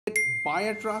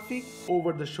buyer traffic,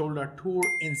 over-the-shoulder tour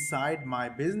inside my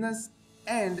business,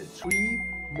 and 3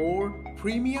 more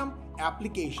premium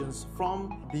applications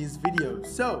from these videos.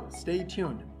 So stay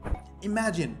tuned.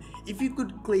 Imagine if you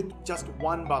could click just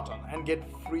one button and get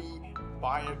free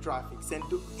buyer traffic sent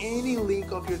to any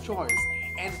link of your choice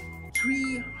and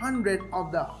 300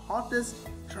 of the hottest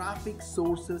traffic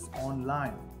sources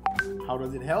online. How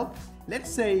does it help? Let's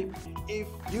say if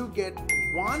you get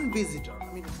one visitor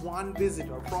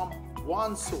from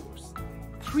one source,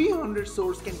 300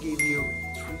 sources can give you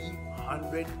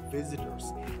 300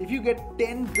 visitors. If you get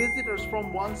 10 visitors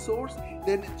from one source,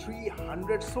 then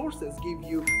 300 sources give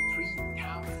you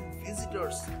 3,000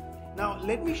 visitors. Now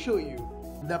let me show you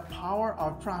the power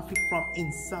of traffic from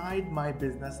inside my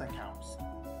business accounts.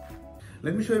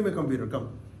 Let me show you my computer,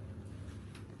 come.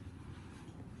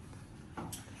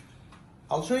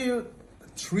 I'll show you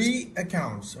 3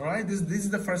 accounts, all right? This is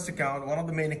the first account, one of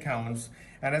the main accounts.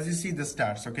 And as you see the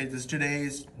stats, okay, this today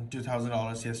is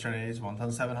 $2,000, yesterday is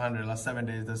 $1,700, last 7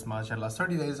 days this much, and last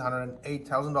 30 days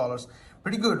 $108,000.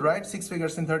 Pretty good, right? 6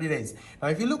 figures in 30 days. Now,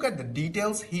 if you look at the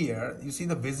details here, you see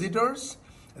the visitors.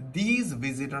 These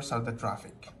visitors are the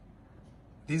traffic.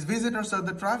 These visitors are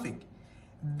the traffic.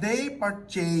 They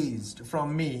purchased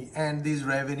from me and these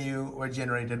revenue were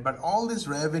generated, but all this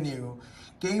revenue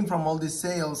came from, all these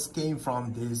sales came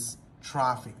from this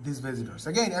traffic, these visitors.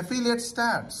 Again, affiliate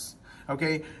stats.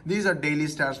 Okay, these are daily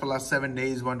stats for last 7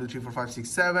 days, 1, 2, 3, 4, 5, 6,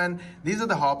 7. These are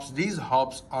the hops. These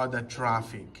hops are the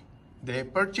traffic. They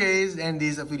purchased and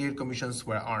these affiliate commissions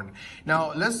were earned.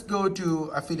 Now let's go to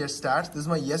affiliate stats. This is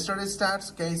my yesterday's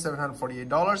stats, okay,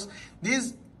 $748.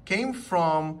 These came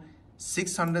from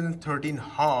 613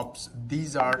 hops.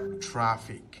 These are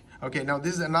traffic. Okay, now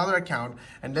this is another account,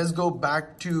 and let's go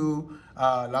back to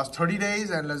last 30 days,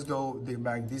 and let's go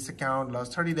back this account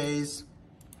last 30 days.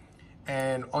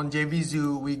 And on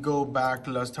JVZoo, we go back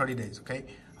to last 30 days, okay?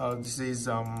 This is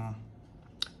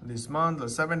this month,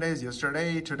 last 7 days,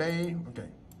 yesterday, today, okay.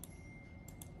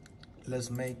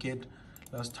 Let's make it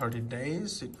last 30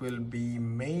 days. It will be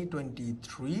May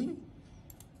 23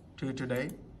 to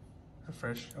today.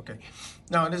 Refresh, okay.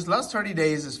 Now this last 30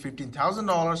 days is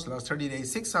 $15,000. Last 30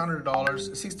 days, $600,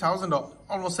 $6,000,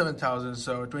 almost 7,000.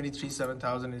 So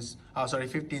 7,000 is, sorry,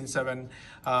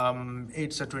 15,700.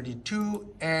 It's a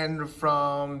 22. And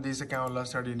from this account,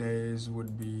 last 30 days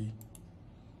would be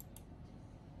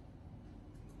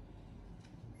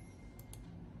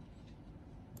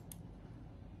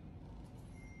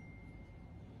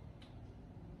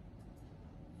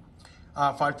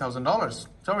 $5,000.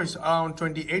 Sorry, it's around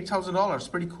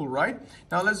 $28,000. Pretty cool, right?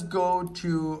 Now let's go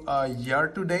to year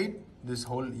to date, this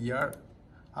whole year,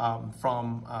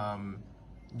 from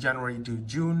January to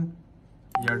June,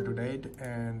 year to date,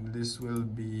 and this will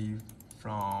be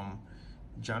from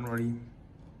January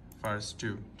 1st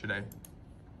to today.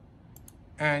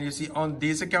 And you see on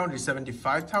this account is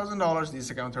 $75,000, this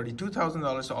account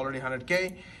 $32,000, so already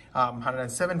 100K,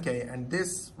 107K, and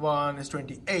this one is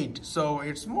 28. So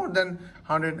it's more than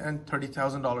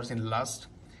 $130,000 in the last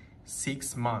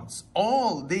 6 months.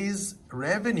 All these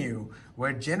revenue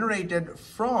were generated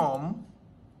from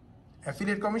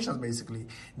affiliate commissions, basically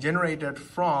generated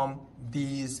from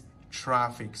these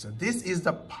traffic. So this is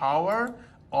the power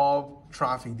of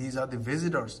traffic. These are the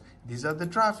visitors, these are the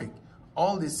traffic.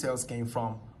 All these sales came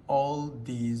from all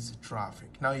these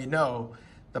traffic. Now you know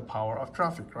the power of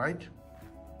traffic, right?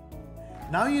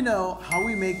 Now you know how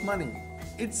we make money.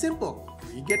 It's simple.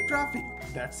 We get traffic.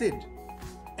 That's it.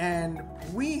 And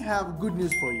we have good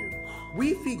news for you.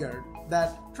 We figured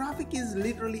that traffic is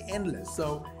literally endless.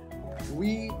 So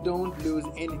we don't lose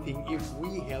anything if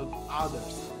we help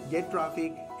others get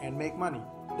traffic and make money.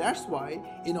 That's why,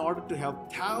 in order to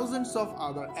help thousands of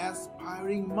other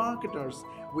aspiring marketers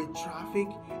with traffic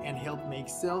and help make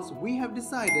sales, we have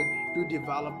decided to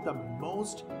develop the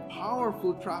most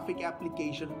powerful traffic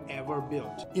application ever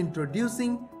built.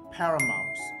 Introducing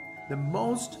Paramounts, the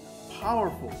most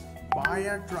powerful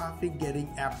buyer traffic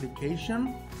getting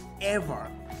application ever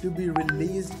to be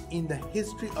released in the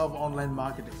history of online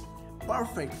marketing.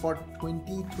 Perfect for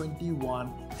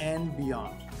 2021 and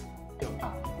beyond.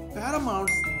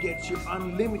 Paramounts gets you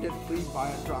unlimited free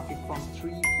buyer traffic from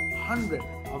 300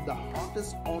 of the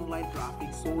hottest online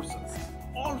traffic sources,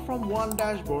 all from one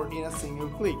dashboard in a single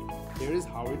click. Here is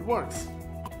how it works.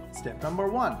 Step number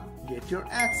 1, get your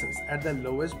access at the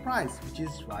lowest price, which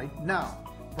is right now.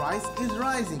 Price is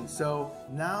rising, so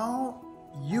now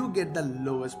you get the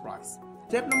lowest price.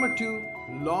 Step number 2,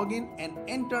 log in and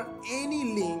enter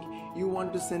any link you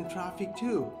want to send traffic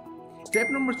to.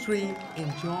 Step number 3,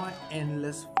 enjoy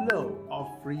endless flow of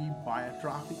free buyer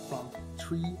traffic from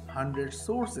 300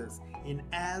 sources in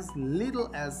as little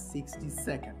as 60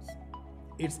 seconds.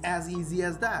 It's as easy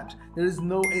as that. There is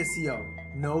no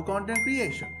SEO, no content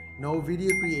creation, no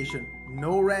video creation,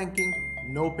 no ranking,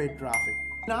 no paid traffic.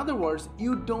 In other words,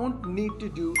 you don't need to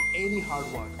do any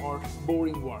hard work or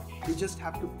boring work. You just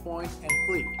have to point and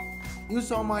click. You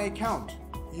saw my account.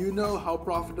 You know how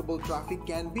profitable traffic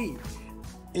can be.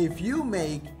 If you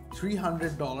make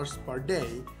 $300 per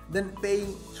day, then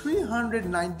paying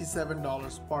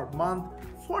 $397 per month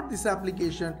for this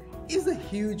application is a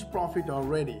huge profit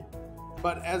already.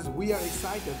 But as we are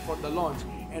excited for the launch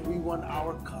and we want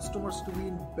our customers to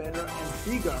win better and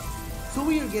bigger, so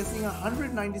we are guessing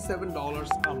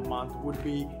 $197 a month would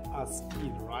be a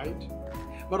steal, right?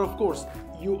 But of course,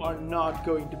 you are not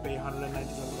going to pay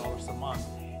 $197 a month.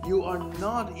 You are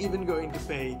not even going to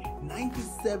pay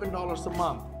 $97 a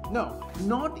month. No,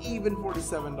 not even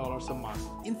 $47 a month.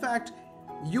 In fact,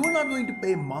 you are not going to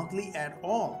pay monthly at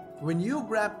all. When you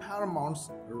grab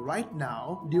Paramounts right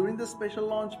now, during the special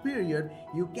launch period,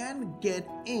 you can get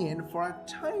in for a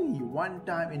tiny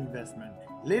one-time investment.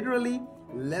 Literally,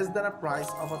 less than a price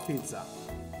of a pizza.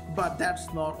 But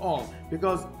that's not all,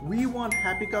 because we want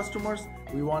happy customers,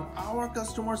 we want our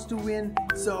customers to win.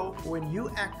 So when you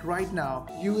act right now,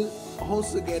 you will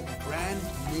also get brand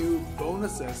new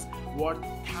bonuses worth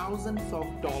thousands of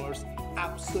dollars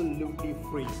absolutely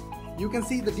free. You can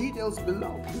see the details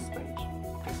below this page.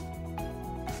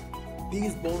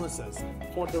 These bonuses,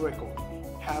 for the record,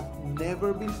 have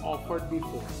never been offered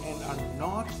before and are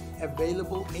not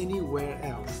available anywhere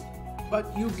else.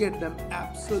 But you get them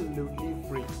absolutely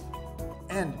free.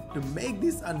 And to make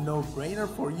this a no-brainer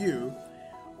for you,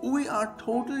 we are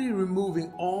totally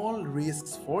removing all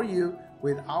risks for you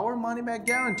with our money-back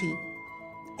guarantee.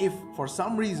 If for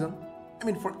some reason,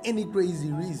 for any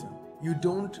crazy reason, you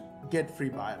don't get free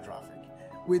buyer traffic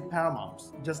with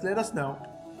Paramounts, just let us know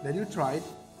that you tried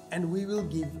and we will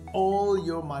give all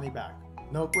your money back.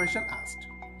 No question asked.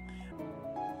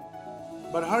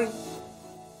 But hurry!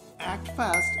 Act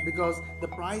fast, because the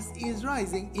price is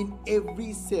rising in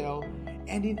every sale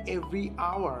and in every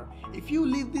hour. If you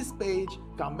leave this page,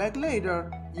 come back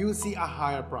later, you'll see a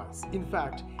higher price. In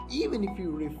fact, even if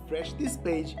you refresh this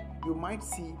page, you might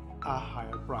see a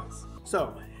higher price.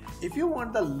 So, if you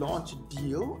want the launch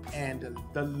deal and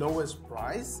the lowest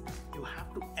price, you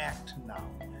have to act now.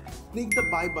 Click the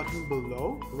buy button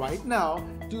below right now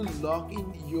to lock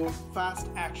in your fast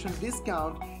action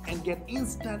discount and get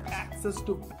instant access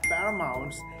to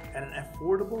Paramounts at an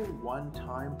affordable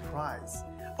one-time price.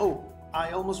 Oh,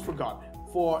 I almost forgot.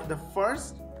 For the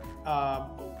first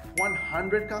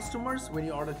 100 customers, when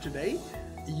you order today,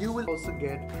 you will also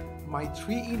get my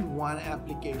 3-in-1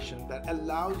 application that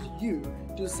allows you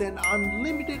to send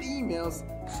unlimited emails,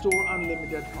 store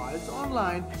unlimited files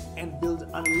online, and build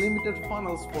unlimited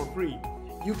funnels for free.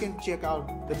 You can check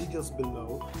out the details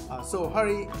below. So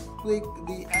hurry, click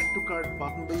the add to cart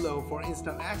button below for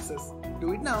instant access.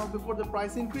 Do it now before the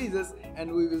price increases,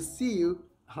 and we will see you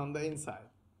on the inside.